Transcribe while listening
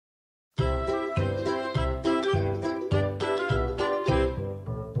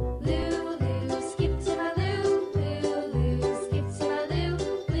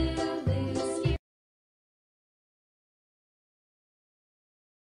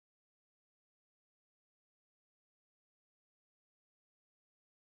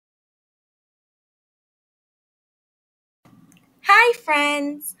Hi,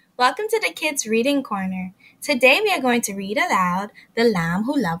 friends! Welcome to the Kids Reading Corner. Today we are going to read aloud The Lamb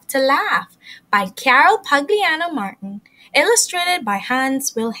Who Loved to Laugh by Carol Pugliano Martin, illustrated by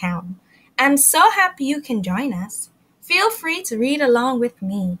Hans Wilhelm. I'm so happy you can join us. Feel free to read along with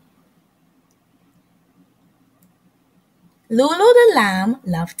me. Lulu the Lamb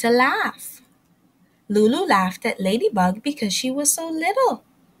loved to laugh. Lulu laughed at Ladybug because she was so little.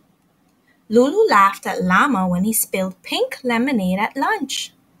 Lulu laughed at Llama when he spilled pink lemonade at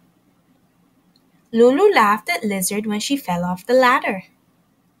lunch. Lulu laughed at Lizard when she fell off the ladder.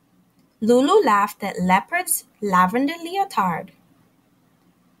 Lulu laughed at Leopard's lavender leotard.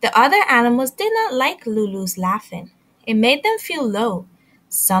 The other animals did not like Lulu's laughing. It made them feel low.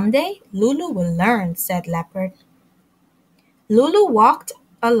 Someday Lulu will learn, said Leopard. Lulu walked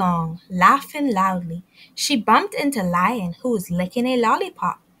along, laughing loudly. She bumped into Lion, who was licking a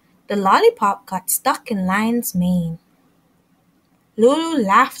lollipop. The lollipop got stuck in Lion's mane. Lulu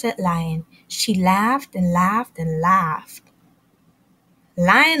laughed at Lion. She laughed and laughed and laughed.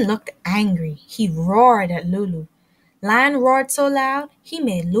 Lion looked angry. He roared at Lulu. Lion roared so loud, he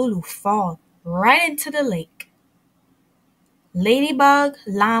made Lulu fall right into the lake. Ladybug,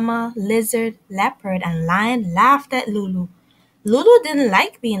 Llama, Lizard, Leopard, and Lion laughed at Lulu. Lulu didn't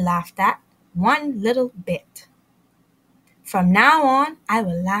like being laughed at one little bit. From now on, I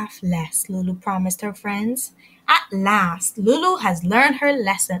will laugh less, Lulu promised her friends. At last, Lulu has learned her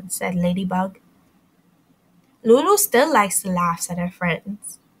lesson, said Ladybug. Lulu still likes to laugh at her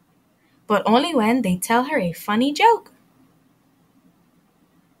friends, but only when they tell her a funny joke.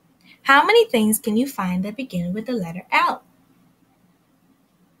 How many things can you find that begin with the letter L?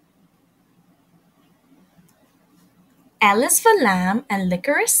 L is for lamb and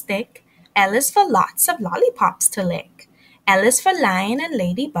licorice stick. L is for lots of lollipops to lick. L is for lion and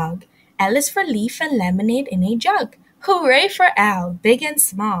ladybug. L is for leaf and lemonade in a jug. Hooray for L, big and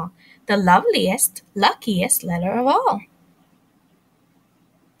small, the loveliest, luckiest letter of all.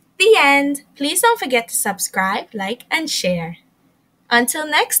 The end. Please don't forget to subscribe, like, and share. Until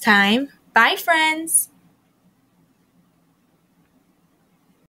next time, bye friends!